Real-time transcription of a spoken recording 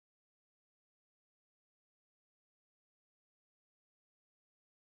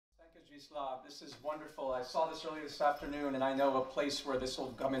Vyacheslav. This is wonderful. I saw this earlier this afternoon, and I know a place where this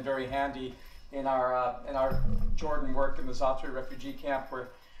will come in very handy in our Jordan work in the Zaatari refugee camp where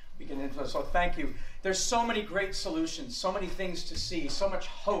we can influence. So thank you. There's so many great solutions, so many things to see, so much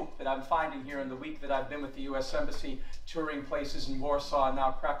hope that I'm finding here in the week that I've been with the U.S. Embassy, touring places in Warsaw and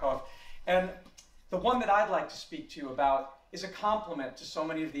now Krakow. And the one that I'd like to speak to you about is a complement to so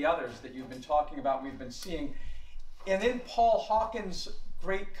many of the others that you've been talking about and we've been seeing. And in Paul Hawken's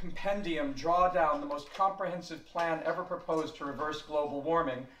great compendium, Drawdown, the most comprehensive plan ever proposed to reverse global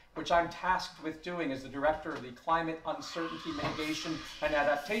warming, which I'm tasked with doing as the director of the Climate Uncertainty Mitigation and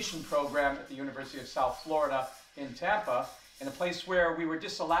Adaptation Program at the University of South Florida in Tampa, in a place where we were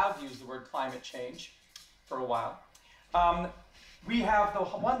disallowed to use the word climate change for a while. We have the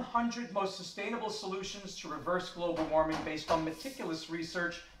 100 most sustainable solutions to reverse global warming based on meticulous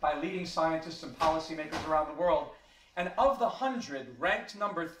research by leading scientists and policymakers around the world. And of the 100, ranked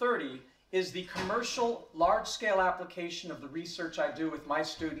number 30 is the commercial large-scale application of the research I do with my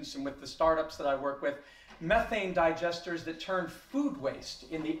students and with the startups that I work with, methane digesters that turn food waste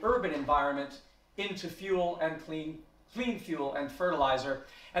in the urban environment into fuel and clean fuel and fertilizer.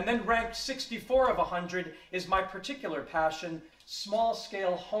 And then ranked 64 of 100 is my particular passion,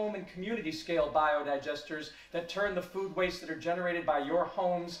 small-scale home and community-scale biodigesters that turn the food waste that are generated by your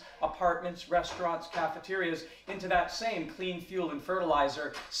homes, apartments, restaurants, cafeterias into that same clean fuel and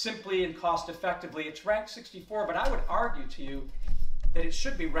fertilizer simply and cost-effectively. It's ranked 64, but I would argue to you that it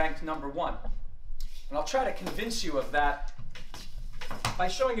should be ranked number 1. And I'll try to convince you of that by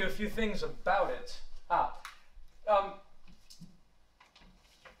showing you a few things about it.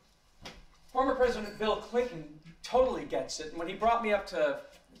 Former President Bill Clinton totally gets it. And when he brought me up to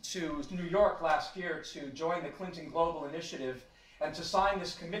New York last year to join the Clinton Global Initiative and to sign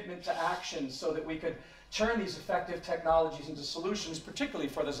this commitment to action so that we could turn these effective technologies into solutions, particularly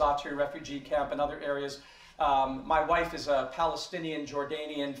for the Zaatari refugee camp and other areas. My wife is a Palestinian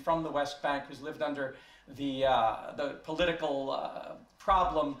Jordanian from the West Bank who's lived under the political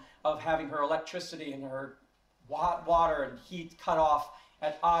problem of having her electricity and her water and heat cut off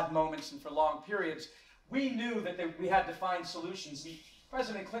at odd moments and for long periods. We knew that we had to find solutions.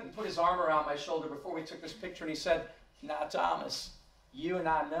 President Clinton put his arm around my shoulder before we took this picture and he said, "Now, Thomas, you and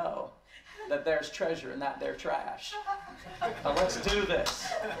I know that there's treasure in that there trash. Now let's do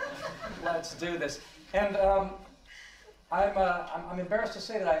this. Let's do this." And I'm embarrassed to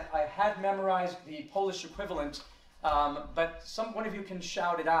say that I had memorized the Polish equivalent, but one of you can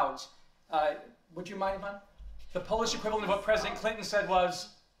shout it out. Would you mind, Ivan? The Polish equivalent of what President Clinton said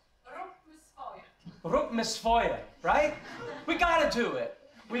was, "Róbmy swoje," right? We gotta do it.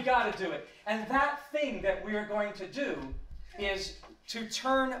 We gotta do it. And that thing that we are going to do is to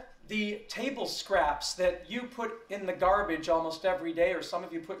turn the table scraps that you put in the garbage almost every day, or some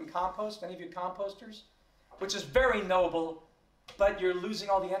of you put in compost, any of you composters, which is very noble, but you're losing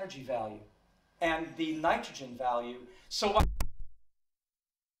all the energy value and the nitrogen value. So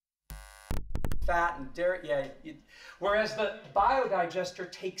fat and dairy, whereas the biodigester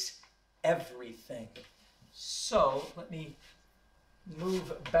takes everything. So let me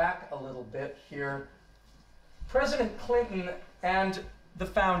move back a little bit here. President Clinton and the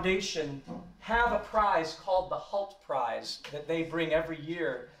foundation have a prize called the HALT Prize that they bring every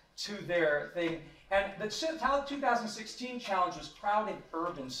year to their thing. And the 2016 challenge was crowded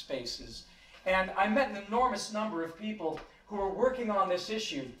urban spaces. And I met an enormous number of people who are working on this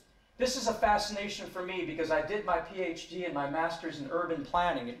issue. This is a fascination for me because I did my PhD and my master's in urban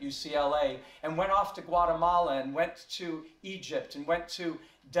planning at UCLA and went off to Guatemala and went to Egypt and went to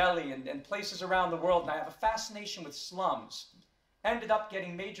Delhi and places around the world. And I have a fascination with slums. Ended up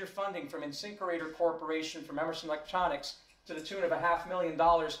getting major funding from Incinerator Corporation, from Emerson Electronics, to the tune of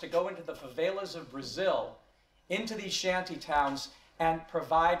 $500,000 to go into the favelas of Brazil, into these shanty towns, and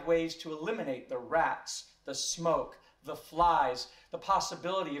provide ways to eliminate the rats, the smoke, the flies, the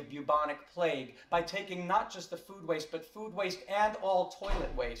possibility of bubonic plague by taking not just the food waste, but food waste and all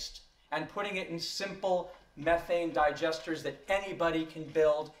toilet waste and putting it in simple methane digesters that anybody can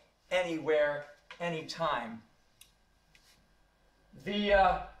build anywhere, anytime.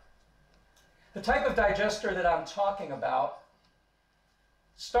 The type of digester that I'm talking about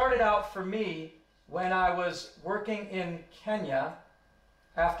started out for me when I was working in Kenya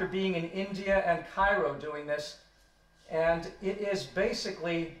after being in India and Cairo doing this. And it is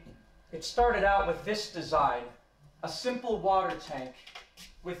basically, it started out with this design, a simple water tank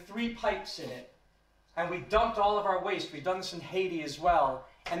with 3 pipes in it. And we dumped all of our waste. We've done this in Haiti as well.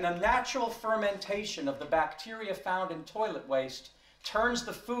 And the natural fermentation of the bacteria found in toilet waste turns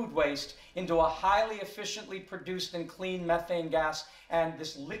the food waste into a highly efficiently produced and clean methane gas and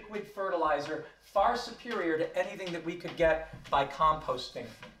this liquid fertilizer, far superior to anything that we could get by composting.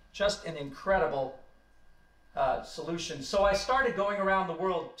 Just an incredible solution. So I started going around the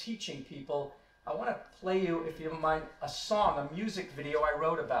world teaching people. I want to play you, if you don't mind, a song, a music video I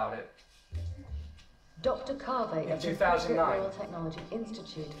wrote about it. Dr. Carvey of the 2009. Royal Technology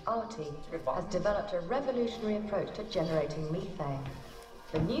Institute, RT, has developed a revolutionary approach to generating methane.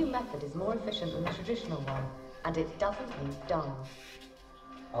 The new method is more efficient than the traditional one, and it doesn't need dung.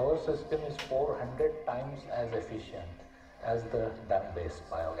 Our system is 400 times as efficient as the dung-based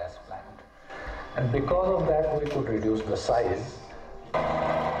biogas plant. And because of that, we could reduce the size.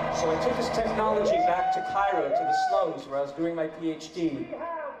 So I took this technology back to Cairo, to the slums where I was doing my PhD.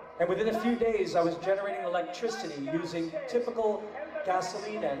 And within a few days, I was generating electricity using typical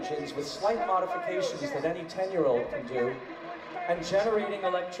gasoline engines with slight modifications that any 10-year-old can do, and generating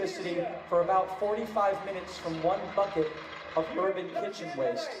electricity for about 45 minutes from one bucket of urban kitchen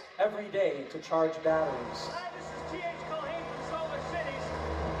waste every day to charge batteries. Hi, this is Thomas Culhane from Solar Cities,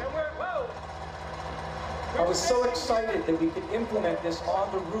 and we're, whoa! I was so excited that we could implement this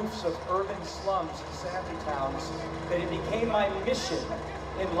on the roofs of urban slums and shanty towns that it became my mission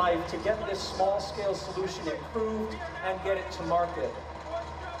in life to get this small-scale solution improved and get it to market.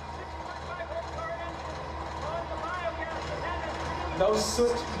 No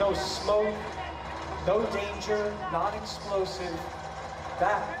soot, no smoke, no danger, non-explosive.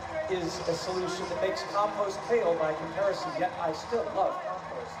 That is a solution that makes compost pale by comparison, yet I still love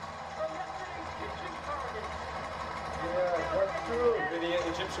compost. Yeah, that's true. The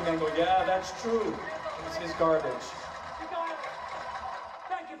Egyptian man go, yeah, that's true. It's his garbage.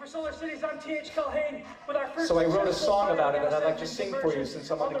 Thank you for Solar Cities. I'm T.H. Culhane with our first. So I wrote a song about it that I'd like to sing for you since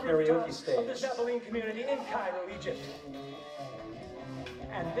I'm on the karaoke Of the stage. Zabaleen community in Cairo, Egypt.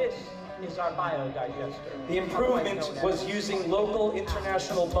 And this is our biodigester. The improvement was using local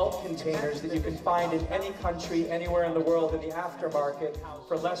international bulk containers that you can find in any country, anywhere in the world in the aftermarket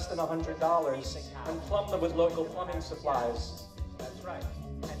for less than $100 and plumb them with local plumbing supplies. That's right.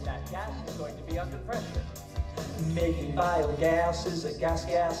 And that gas is going to be under pressure. Making biogas is a gas.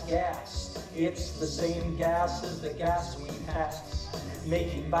 It's the same gas as the gas we pass.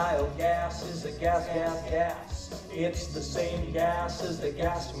 Making biogas is a gas. It's the same gas as the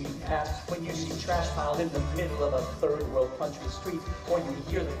gas we pass. When you see trash piled in the middle of a third world country street, or you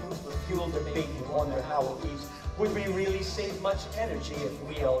hear the food for fuel debate, you wonder how it leaves. Would we really save much energy if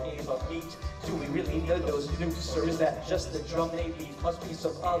we all gave up meat? Do we really need those nukes, or is that just the drum they beat? Must be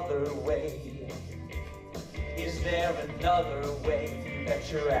some other way. Is there another way? You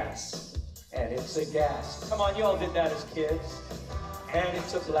bet your ass. And it's a gas. Come on, you all did that as kids. And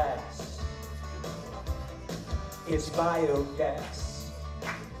it's a blast. It's biogas.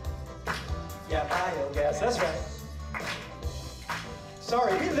 Yeah, biogas, that's right.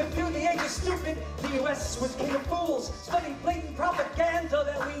 Sorry, we lived through the age of stupid. The US was king of fools, studying blatant propaganda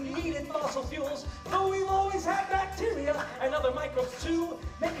that we needed fossil fuels. Though we've always had bacteria and other microbes too,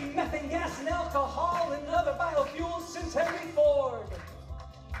 making methane gas and alcohol and other biofuels since Henry Ford.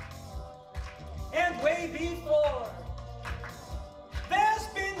 And way before. There's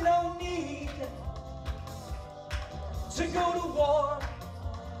been no need to go to war.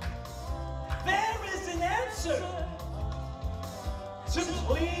 There is an answer to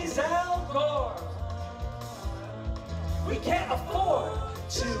please Al Gore. We can't afford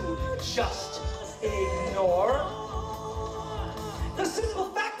to just ignore the simple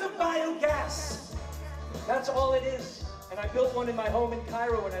fact of biogas. That's all it is. And I built one in my home in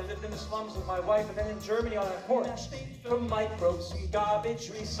Cairo when I lived in the slums with my wife, and then in Germany on a porch. From microbes, from garbage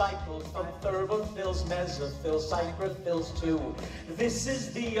recycled, from thermophils, mesophils, cycrophils too. This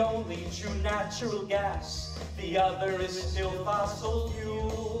is the only true natural gas. The other is still fossil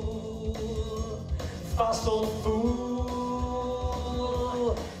fuel. Fossil fool.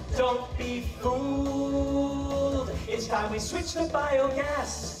 Don't be fooled. It's time we switch to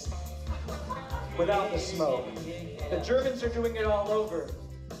biogas. Without the smoke. The Germans are doing it all over.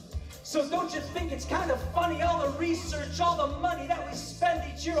 So don't you think it's kind of funny, all the research, all the money that we spend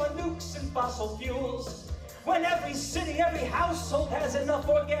each year on nukes and fossil fuels, when every city, every household has enough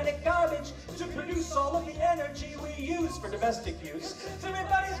organic garbage to produce all of the energy we use for domestic use. So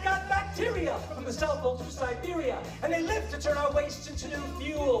everybody's got bacteria from the South Pole to Siberia, and they live to turn our waste into new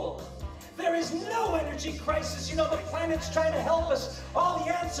fuel. There is no energy crisis. You know, the planet's trying to help us. All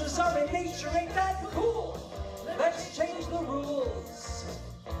the answers are in nature. Ain't that cool? Let's change the rules.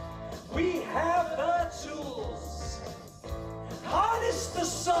 We have the tools. Harness the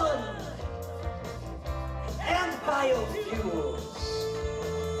sun and biofuels.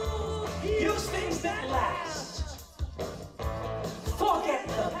 Use things that last. Forget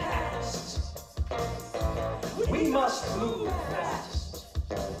the past. We must move fast.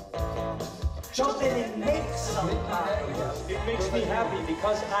 Jump in and make some biogas. It makes me happy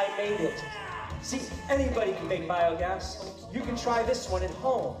because I made it. See, anybody can make biogas. You can try this one at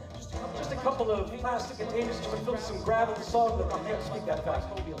home. Just a couple of plastic containers to fill some gravel and salt. I can't speak that fast.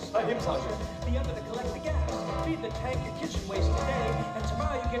 Him talking. The other to collect the gas. Feed the tank your kitchen waste today, and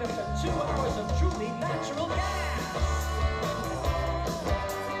tomorrow you get up to 2 hours of truly natural gas.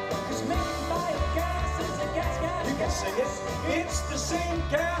 Cause making biogas is a gas. You can sing it. It's the same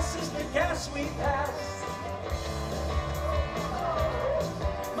gas as the gas we pass.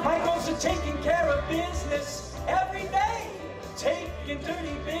 My goals are taking care of business every day. Taking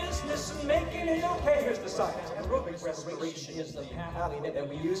dirty business and making it okay. Here's the science. Aerobic respiration is the pathway that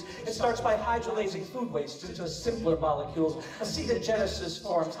we use. It starts by hydrolyzing food waste into simpler molecules. Acetogenesis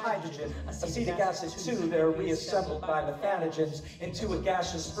forms hydrogen. Acetic acid, too, they're reassembled by methanogens into a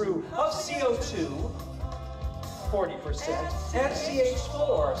gaseous brew of CO2, 40%, and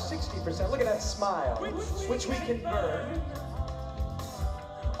CH4, 60%. Look at that smile, which we can burn,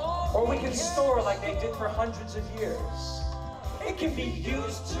 or we can store like they did for hundreds of years. It can be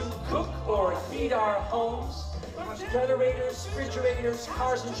used to cook or heat our homes, generators, refrigerators,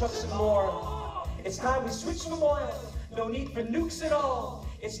 cars and trucks and more. It's time we switch from oil. No need for nukes at all.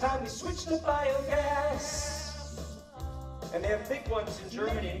 It's time we switch to biogas. And they have big ones in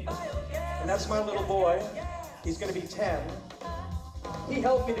Germany. And that's my little boy. He's going to be 10. He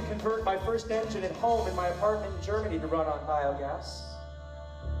helped me to convert my first engine at home in my apartment in Germany to run on biogas.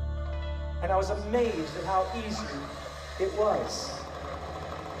 And I was amazed at how easy it was.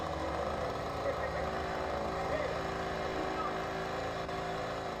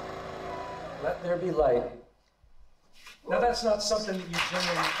 Let there be light. Now that's not something that you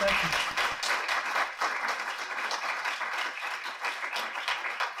generally think.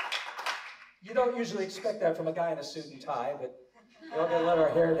 You don't usually expect that from a guy in a suit and tie, but we're going to let our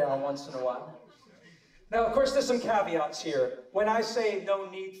hair down once in a while. Now, of course, there's some caveats here. When I say no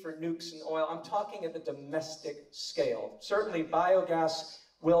need for nukes and oil, I'm talking at the domestic scale. Certainly, biogas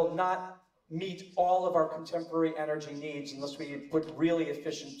will not meet all of our contemporary energy needs unless we put really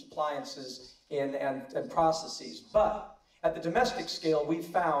efficient appliances in and processes. But at the domestic scale, we've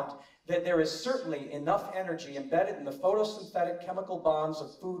found that there is certainly enough energy embedded in the photosynthetic chemical bonds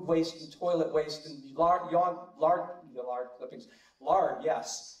of food waste and toilet waste and yard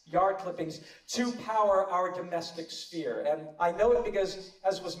clippings to power our domestic sphere. And I know it because,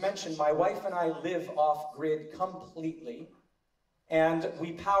 as was mentioned, my wife and I live off-grid completely, and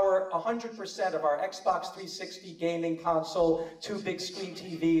we power 100% of our Xbox 360 gaming console, 2 big screen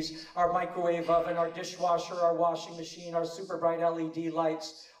TVs, our microwave oven, our dishwasher, our washing machine, our super bright LED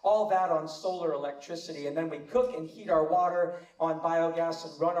lights, all that on solar electricity. And then we cook and heat our water on biogas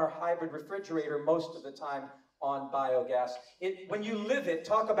and run our hybrid refrigerator most of the time on biogas. When you live it,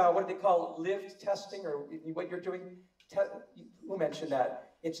 talk about what they call lived testing, or what you're doing. Who mentioned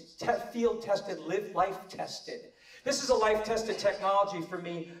that? It's field tested, life tested. This is a life tested technology for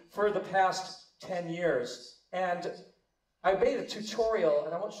me for the past 10 years. And I made a tutorial,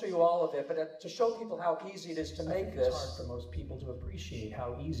 and I won't show you all of it, but to show people how easy it is to make this. It's hard for most people to appreciate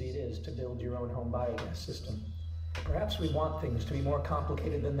how easy it is to build your own home biogas system. Perhaps we want things to be more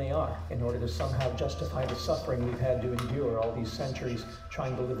complicated than they are in order to somehow justify the suffering we've had to endure all these centuries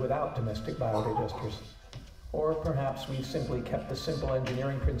trying to live without domestic biodigesters. Or perhaps we've simply kept the simple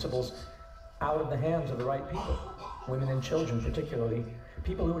engineering principles out of the hands of the right people, women and children particularly,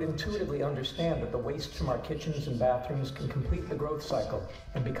 people who would intuitively understand that the waste from our kitchens and bathrooms can complete the growth cycle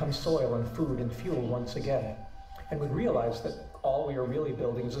and become soil and food and fuel once again, and would realize that all we are really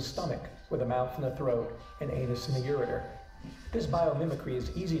building is a stomach with a mouth and a throat, an anus and a ureter. This biomimicry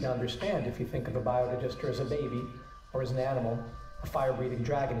is easy to understand if you think of a biodigester as a baby, or as an animal, a fire-breathing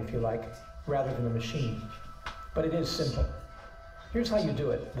dragon if you like, rather than a machine. But it is simple. Here's how you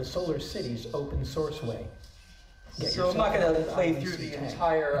do it, the Solar City's open source way. So I'm not going to play through the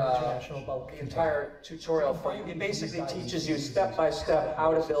entire tutorial for you. It basically teaches you step by step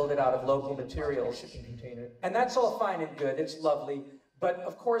how to build it out of local materials. And that's all fine and good, it's lovely. But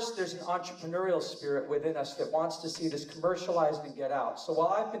of course there's an entrepreneurial spirit within us that wants to see this commercialized and get out. So while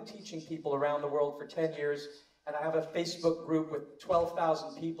I've been teaching people around the world for 10 years, and I have a Facebook group with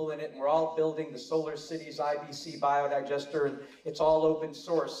 12,000 people in it, and we're all building the Solar Cities IBC biodigester, and it's all open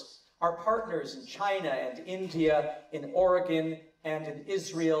source. Our partners in China and India, in Oregon, and in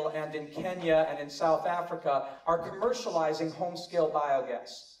Israel, and in Kenya, and in South Africa are commercializing home-scale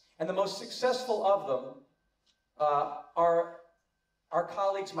biogas. And the most successful of them are Our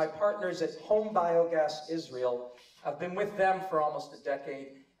colleagues, my partners at Home Biogas Israel, I've been with them for almost a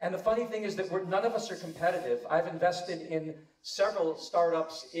decade. And the funny thing is that none of us are competitive. I've invested in several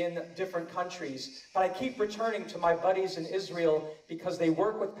startups in different countries, but I keep returning to my buddies in Israel because they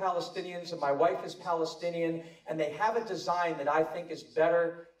work with Palestinians, and my wife is Palestinian, and they have a design that I think is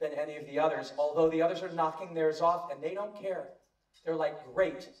better than any of the others, although the others are knocking theirs off, and they don't care. They're like,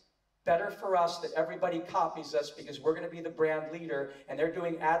 great. Better for us that everybody copies us because we're going to be the brand leader, and they're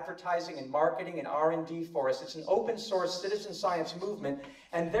doing advertising and marketing and R&D for us. It's an open source citizen science movement,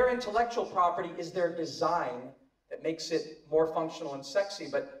 and their intellectual property is their design that makes it more functional and sexy,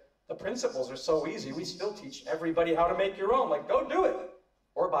 but the principles are so easy. We still teach everybody how to make your own. Like, go do it,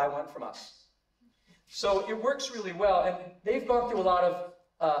 or buy one from us. So it works really well, and they've gone through a lot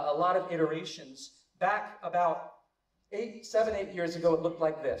of iterations. Back about 7, 8 years ago, it looked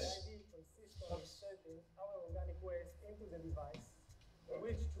like this. Our organic waste into the device,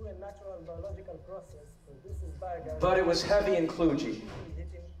 which through a natural biological process produces biogas. But it was heavy and kludgy.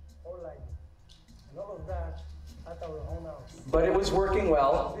 Heating or lighting. And all of that at our own house. But it was working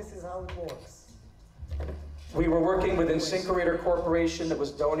well. This is how it works. We were working with Incinerator Corporation that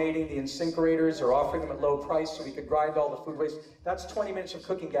was donating the incinerators or offering them at low price so we could grind all the food waste. That's 20 minutes of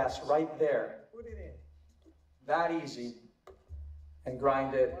cooking gas right there. Put it in. That easy. And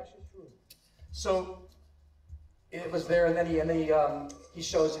grind it. Wash it through. So it was there, and then he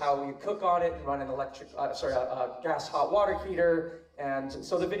shows how we cook on it and run an gas hot water heater, and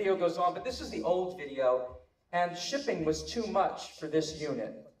so the video goes on. But this is the old video, and shipping was too much for this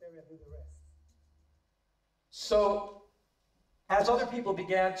unit. Bacteria do the rest. So as other people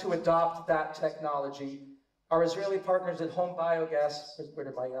began to adopt that technology, our Israeli partners at Home Biogas, where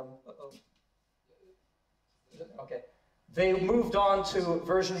did my okay. They moved on to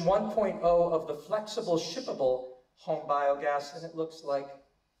version 1.0 of the flexible, shippable home biogas, and it looks like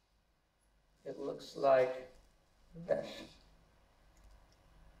this.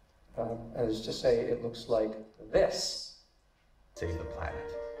 As to say, it looks like this. Save the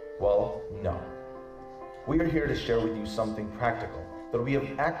planet? Well, no. We are here to share with you something practical that we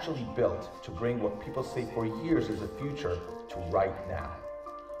have actually built to bring what people say for years is the future to right now.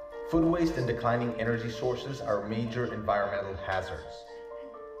 Food waste and declining energy sources are major environmental hazards.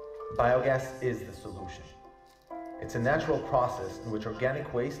 Biogas is the solution. It's a natural process in which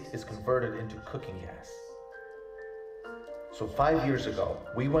organic waste is converted into cooking gas. So 5 years ago,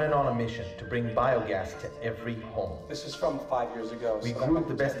 we went on a mission to bring biogas to every home. This is from 5 years ago. We grouped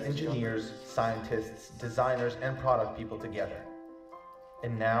the best engineers, scientists, designers, and product people together.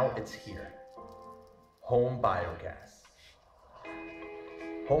 And now it's here. Home biogas.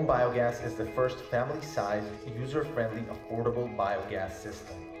 Home biogas is the first family-sized, user-friendly, affordable biogas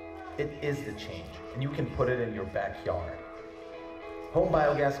system. It is the change, and you can put it in your backyard. Home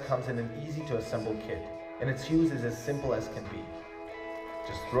biogas comes in an easy-to-assemble kit, and its use is as simple as can be.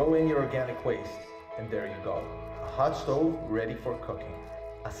 Just throw in your organic waste, and there you go. A hot stove ready for cooking.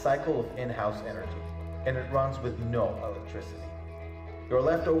 A cycle of in-house energy, and it runs with no electricity. Your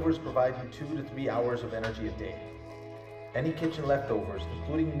leftovers provide you 2 to 3 hours of energy a day. Any kitchen leftovers,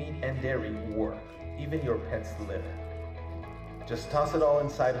 including meat and dairy, work, even your pet's litter. Just toss it all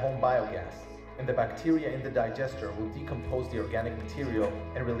inside home biogas, and the bacteria in the digester will decompose the organic material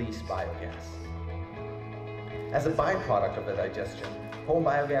and release biogas. As a byproduct of the digestion, home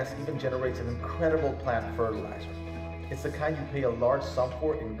biogas even generates an incredible plant fertilizer. It's the kind you pay a large sum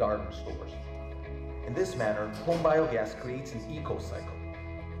for in garden stores. In this manner, home biogas creates an eco-cycle.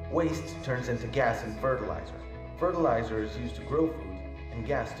 Waste turns into gas and fertilizer. Fertilizer is used to grow food, and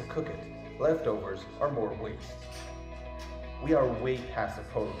gas to cook it. Leftovers are more waste. We are way past the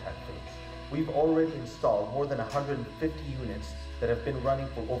prototype phase. We've already installed more than 150 units that have been running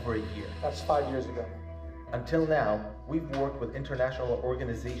for over a year. That's 5 years ago. Until now, we've worked with international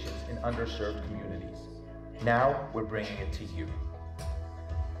organizations in underserved communities. Now, we're bringing it to you.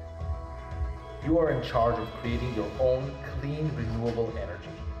 You are in charge of creating your own clean, renewable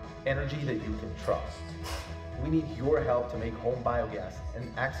energy. Energy that you can trust. We need your help to make home biogas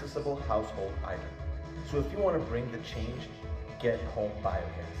an accessible household item. So if you want to bring the change, get home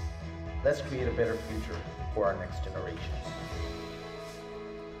biogas. Let's create a better future for our next generations.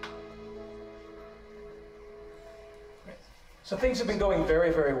 So things have been going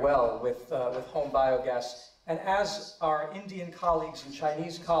very, very well with home biogas. And as our Indian colleagues and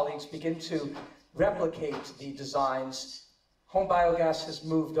Chinese colleagues begin to replicate the designs, home biogas has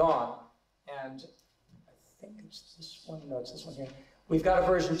moved on. And I think it's this one, no, it's this one here. We've got a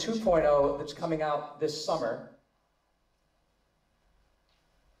version 2.0 that's coming out this summer.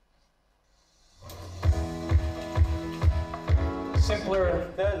 Simpler,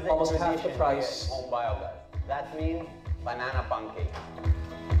 Third almost half the tradition price. here is home biogas. That means banana pancake.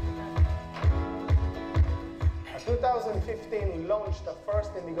 2015 launched the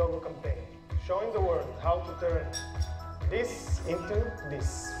first Indiegogo campaign, showing the world how to turn this into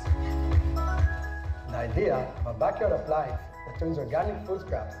this. The idea of a backyard appliance that turns organic food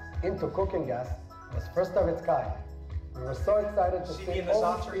scraps into cooking gas was first of its kind. We were so excited to see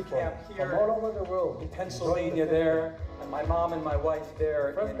all these people from all over the world in Pennsylvania there, and my mom and my wife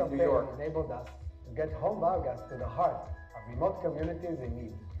there First in campaign New York. enabled us to get home biogas to the heart of remote communities in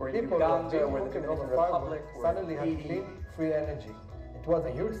need. We're in People Uganda, who we're in have the been cooking Dominican over Republic, firewood we're in suddenly had Haiti. clean, free energy. It was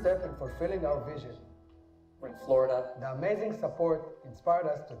a huge step in fulfilling our vision. We're in Florida. The amazing support inspired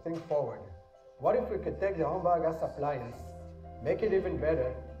us to think forward. What if we could take the home biogas appliance, make it even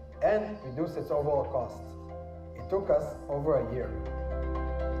better, and reduce its overall costs? It took us over a year.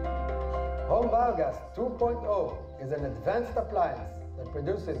 Home Biogas 2.0 is an advanced appliance that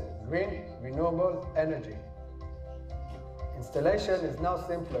produces green, renewable energy. Installation is now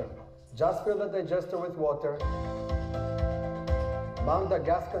simpler. Just fill the digester with water, mount the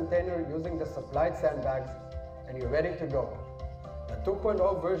gas container using the supplied sandbags, and you're ready to go. The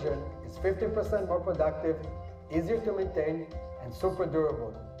 2.0 version is 50% more productive, easier to maintain, and super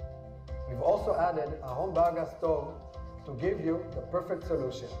durable. We've also added a home biogas stove to give you the perfect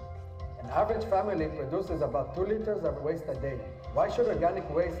solution. An average family produces about 2 liters of waste a day. Why should organic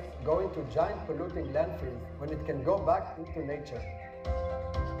waste go into giant polluting landfills when it can go back into nature?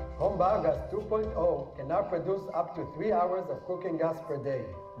 Home Biogas 2.0 can now produce up to 3 hours of cooking gas per day,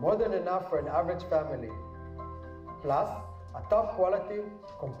 more than enough for an average family. Plus, a top quality,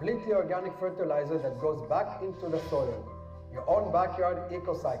 completely organic fertilizer that goes back into the soil, your own backyard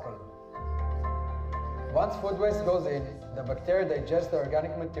eco-cycle. Once food waste goes in, the bacteria digest the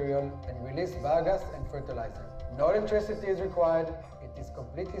organic material and release biogas and fertilizer. No electricity is required, it is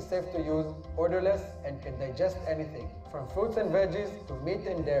completely safe to use, odorless, and can digest anything, from fruits and veggies to meat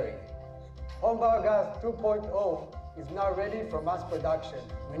and dairy. Home Biogas 2.0 is now ready for mass production.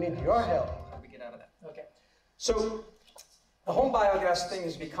 We need your help. How do we get out of that? Okay. So, the home biogas thing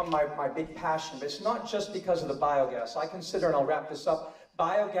has become my big passion, but it's not just because of the biogas. I consider, and I'll wrap this up,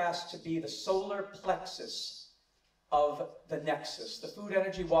 biogas to be the solar plexus of the nexus, the food,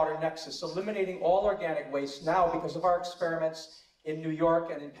 energy, water nexus, eliminating all organic waste now because of our experiments in New York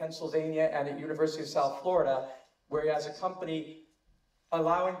and in Pennsylvania and at University of South Florida, where as a company,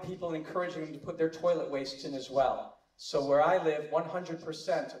 allowing people and encouraging them to put their toilet waste in as well. So where I live,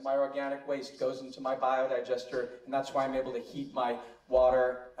 100% of my organic waste goes into my biodigester, and that's why I'm able to heat my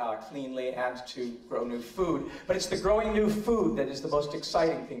water cleanly and to grow new food. But it's the growing new food that is the most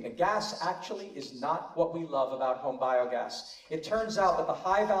exciting thing. The gas actually is not what we love about home biogas. It turns out that the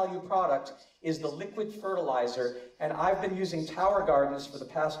high-value product is the liquid fertilizer, and I've been using tower gardens for the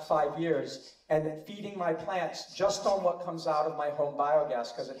past 5 years and feeding my plants just on what comes out of my home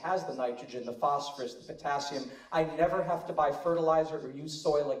biogas because it has the nitrogen, the phosphorus, the potassium. I never have to buy fertilizer or use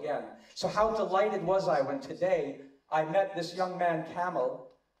soil again. So how delighted was I when today I met this young man, Camel,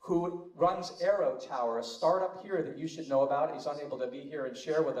 who runs Aero Tower, a startup here that you should know about. He's unable to be here and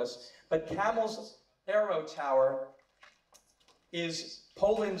share with us. But Camel's Aero Tower is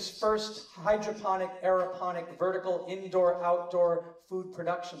Poland's first hydroponic, aeroponic, vertical, indoor-outdoor food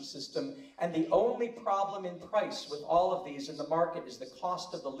production system. And the only problem in price with all of these in the market is the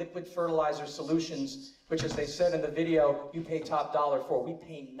cost of the liquid fertilizer solutions, which, as they said in the video, you pay top dollar for. We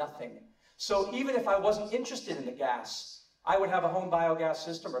pay nothing. So even if I wasn't interested in the gas, I would have a home biogas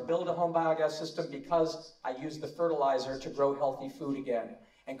system or build a home biogas system because I use the fertilizer to grow healthy food again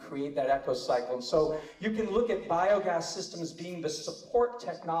and create that eco-cycle. And so you can look at biogas systems being the support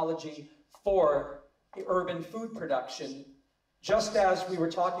technology for urban food production, just as we were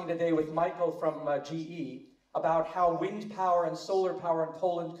talking today with Michael from GE about how wind power and solar power in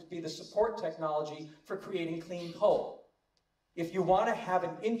Poland could be the support technology for creating clean coal. If you want to have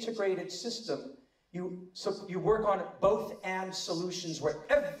an integrated system, you work on both and solutions where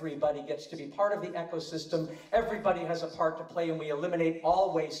everybody gets to be part of the ecosystem, everybody has a part to play, and we eliminate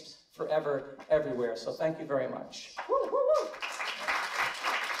all waste forever, everywhere. So thank you very much. Woo, woo, woo.